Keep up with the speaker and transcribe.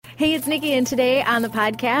Hey, it's Nikki, and today on the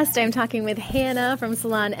podcast, I'm talking with Hanna from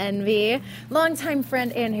Salon Envie, longtime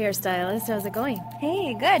friend and hairstylist. How's it going?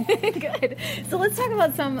 Hey, good. Good. So let's talk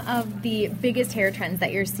about some of the biggest hair trends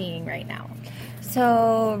that you're seeing right now.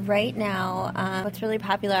 So right now, what's really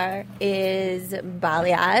popular is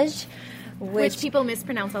balayage. Which people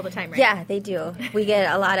mispronounce all the time, right? Yeah, they do. We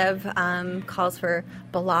get a lot of calls for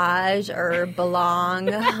balayage or belong.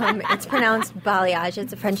 It's pronounced balayage.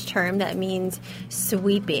 It's a French term that means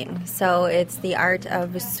sweeping. So it's the art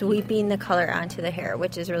of sweeping the color onto the hair,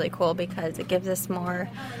 which is really cool because it gives us more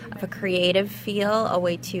of a creative feel, a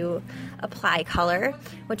way to apply color,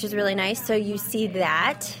 which is really nice. So you see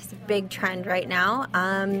that. It's a big trend right now.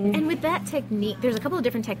 And with that technique, there's a couple of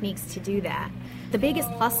different techniques to do that. The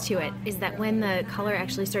biggest plus to it is that when the color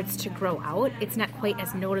actually starts to grow out, it's not quite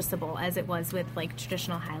as noticeable as it was with like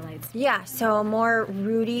traditional highlights. Yeah, so more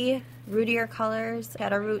rootier colors.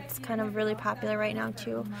 Shadow root's kind of really popular right now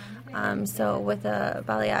too. So with the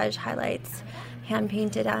balayage highlights, hand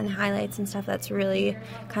painted on highlights and stuff, that's really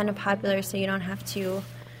kind of popular. So you don't have to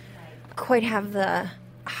quite have the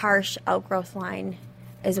harsh outgrowth line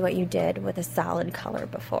is what you did with a solid color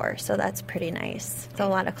before. So that's pretty nice. So a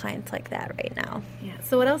lot of clients like that right now. Yeah.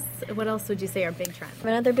 So what else would you say are big trends?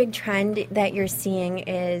 Another big trend that you're seeing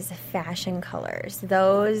is fashion colors.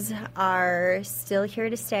 Those are still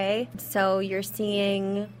here to stay. So you're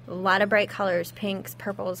seeing a lot of bright colors, pinks,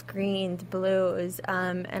 purples, greens, blues,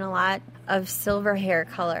 and a lot of silver hair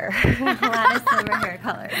color. A lot of silver hair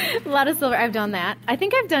color. A lot of silver. I've done that. I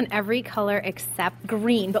think I've done every color except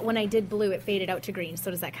green, but when I did blue, it faded out to green.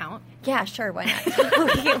 So does that count? Yeah, sure. Why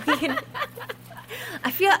not? we can,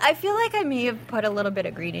 I feel like I may have put a little bit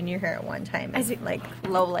of green in your hair at one time, as like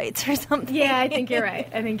low lights or something. Yeah, I think you're right.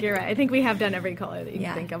 I think we have done every color that you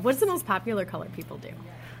can think of. What's the most popular color people do?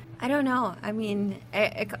 I don't know. I mean,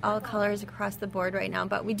 all colors across the board right now,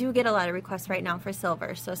 but we do get a lot of requests right now for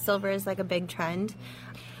silver. So silver is like a big trend.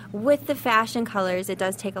 With the fashion colors, it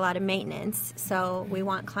does take a lot of maintenance. So we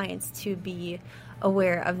want clients to be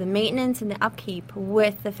aware of the maintenance and the upkeep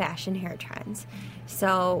with the fashion hair trends.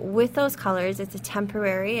 So with those colors, it's a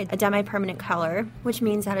temporary, a demi-permanent color, which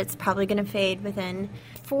means that it's probably going to fade within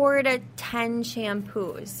 4 to 10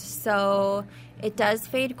 shampoos. So it does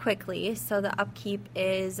fade quickly, so the upkeep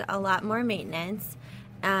is a lot more maintenance,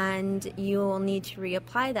 and you will need to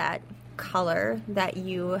reapply that color that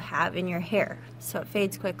you have in your hair. So it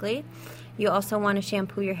fades quickly. You also want to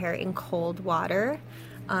shampoo your hair in cold water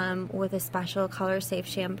with a special color-safe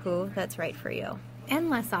shampoo that's right for you. And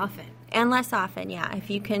less often. And less often, yeah. If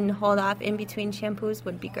you can hold off in between shampoos,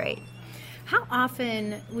 would be great. How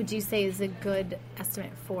often would you say is a good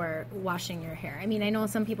estimate for washing your hair? I mean, I know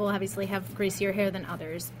some people obviously have greasier hair than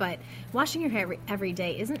others, but washing your hair every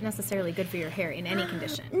day isn't necessarily good for your hair in any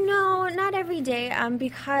condition. No, not every day,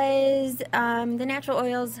 because the natural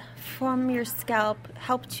oils from your scalp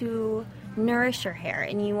help to nourish your hair,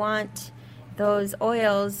 and you want those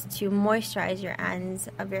oils to moisturize your ends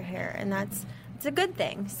of your hair, and it's a good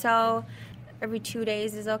thing. So every 2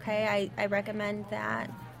 days is okay. I recommend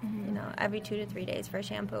that. You know, every 2 to 3 days for a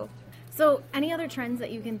shampoo. So any other trends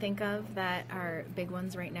that you can think of that are big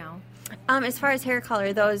ones right now? As far as hair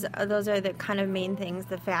color, those are the kind of main things,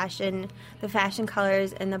 the fashion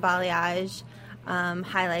colors and the balayage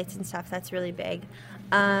highlights and stuff. That's really big.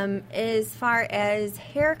 As far as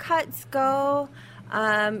haircuts go,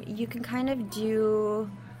 you can kind of do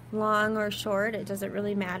long or short. It doesn't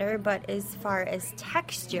really matter. But as far as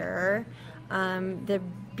texture, the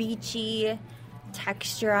beachy,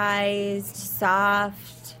 texturized,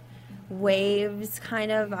 soft waves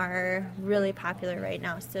kind of are really popular right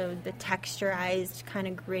now. So the texturized kind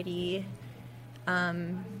of gritty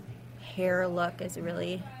hair look is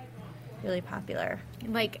really, really popular.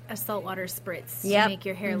 Like a saltwater spritz to make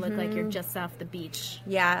your hair look like you're just off the beach.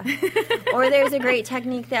 Yeah. Or there's a great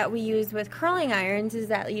technique that we use with curling irons is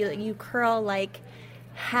that you curl like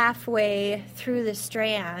halfway through the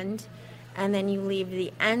strand, and then you leave the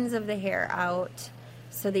ends of the hair out,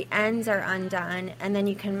 so the ends are undone, and then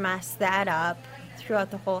you can mess that up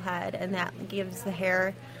throughout the whole head, and that gives the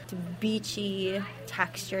hair a beachy,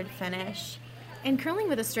 textured finish. And curling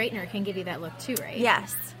with a straightener can give you that look too, right?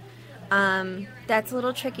 Yes. That's a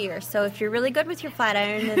little trickier. So if you're really good with your flat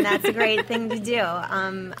iron, then that's a great thing to do.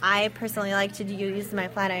 I personally like to use my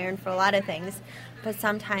flat iron for a lot of things, but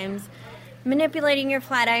sometimes manipulating your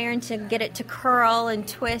flat iron to get it to curl and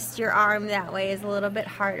twist your arm that way is a little bit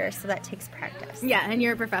harder, so that takes practice. Yeah, and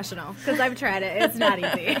you're a professional, because I've tried it. It's not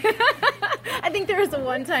easy. I think there was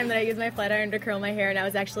one time that I used my flat iron to curl my hair, and I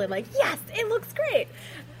was actually like, yes, it looks great.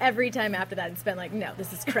 Every time after that, it's been like, no,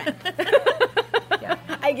 this is crap. Yeah.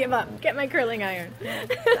 I I give up. Get my curling iron.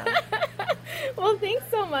 Well, thanks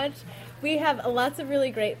so much. We have lots of really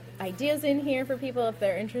great ideas in here for people if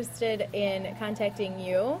they're interested in contacting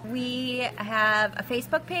you. We have a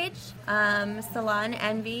Facebook page, Salon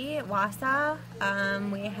Envie, Wausau.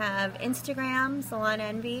 We have Instagram, Salon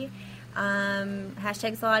Envie,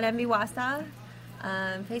 hashtag Salon Envie Wausau,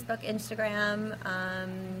 Facebook, Instagram.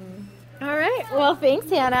 All right. Well, thanks,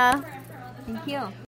 Hannah. Thank you.